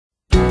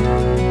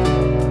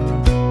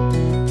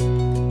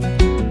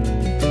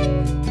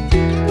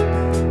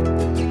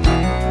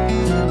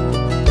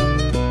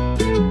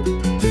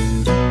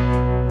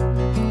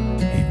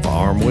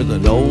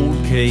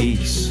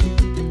peace.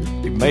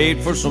 He made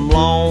for some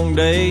long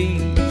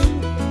days.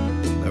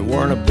 There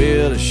weren't a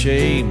bit of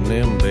shade in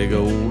them big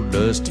old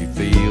dusty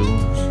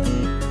fields.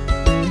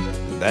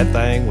 That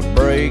thing would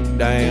break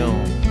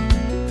down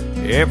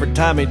every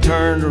time he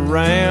turned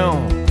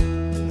around.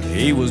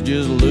 He was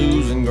just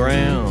losing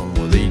ground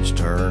with each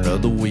turn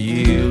of the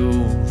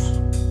wheels.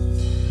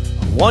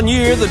 One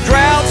year the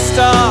drought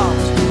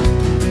stopped.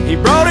 He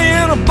brought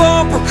in a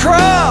bumper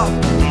crop.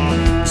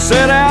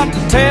 Set out to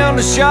town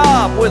to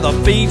shop with a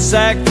feed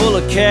sack full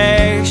of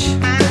cash.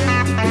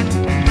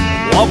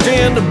 Walked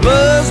into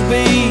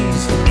Busby's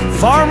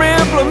Farm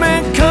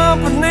Implement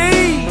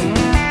Company.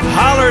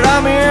 Hollered,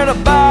 I'm here to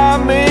buy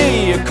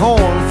me a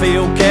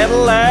Cornfield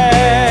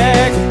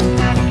Cadillac.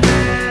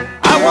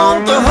 I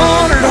want the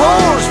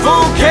 100-horse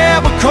full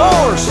cab, of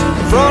course,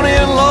 front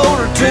end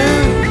loader too.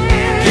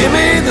 Give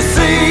me the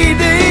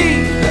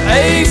CD, the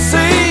AC,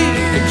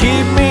 to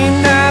keep me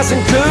nice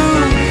and cool.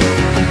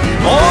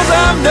 Boys,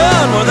 I'm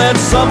done with that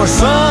summer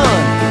sun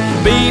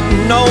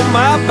beating on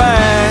my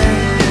back.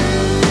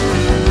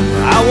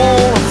 I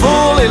want a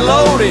fully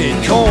loaded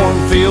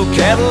Cornfield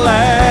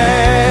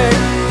Cadillac.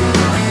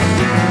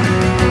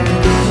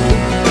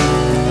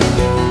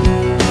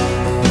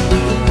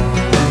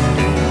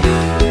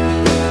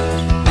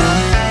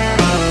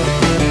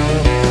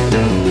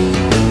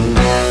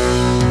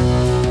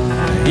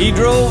 He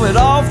drove it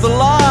off the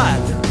lot,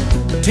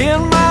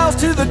 10 miles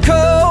to the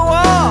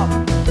co-op,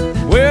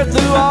 where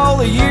through all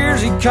the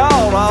years he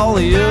caught all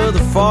the other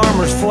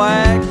farmers'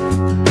 flack.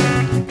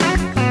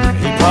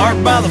 He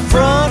parked by the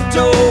front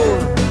door,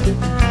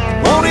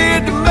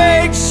 wanted to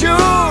make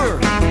sure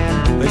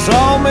they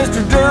saw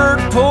Mr. Dirt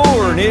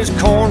Poor in his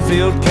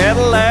Cornfield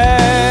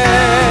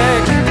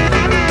Cadillac.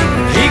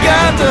 He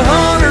got the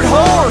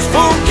 100-horse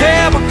full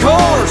cab, of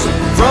course,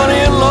 front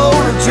end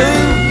loader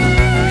too.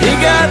 He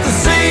got the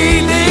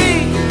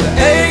CD, the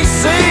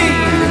AC,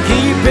 to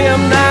keep him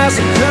nice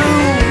and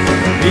cool.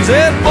 He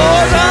said,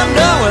 boys, I'm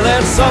done with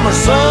that summer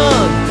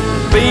sun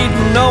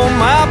beating on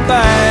my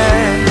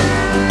back.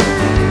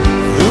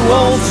 Who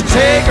wants to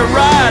take a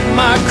ride in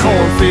my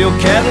Cornfield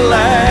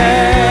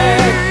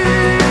Cadillac?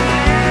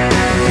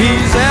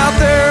 He's out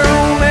there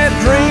on that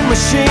dream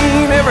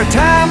machine every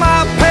time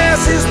I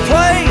pass his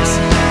place.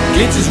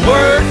 Gets his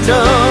work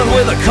done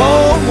with a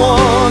cold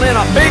one and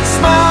a big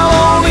smile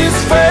on his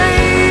face.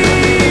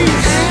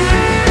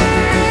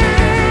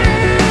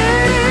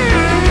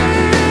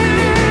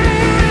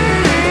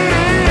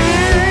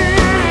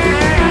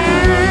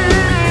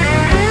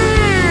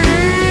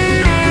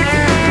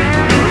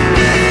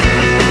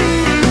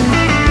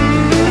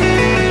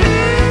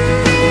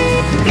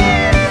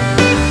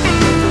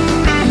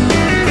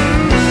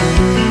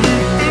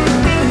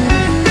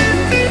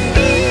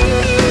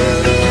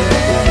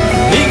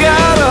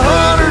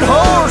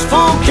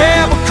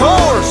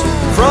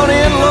 Front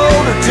end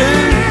loader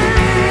too.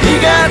 He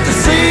got the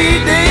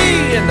CD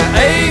and the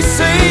AC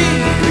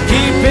to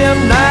keep him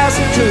nice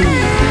and cool.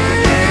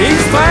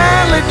 He's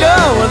finally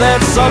done with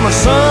that summer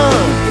sun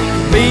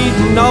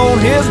beating on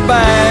his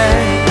back.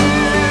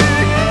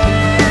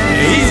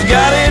 He's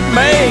got it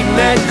made in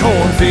that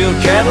Cornfield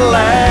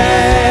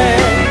Cadillac.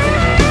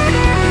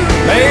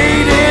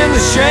 Made in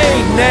the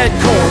shade in that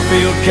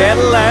Cornfield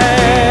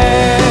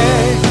Cadillac.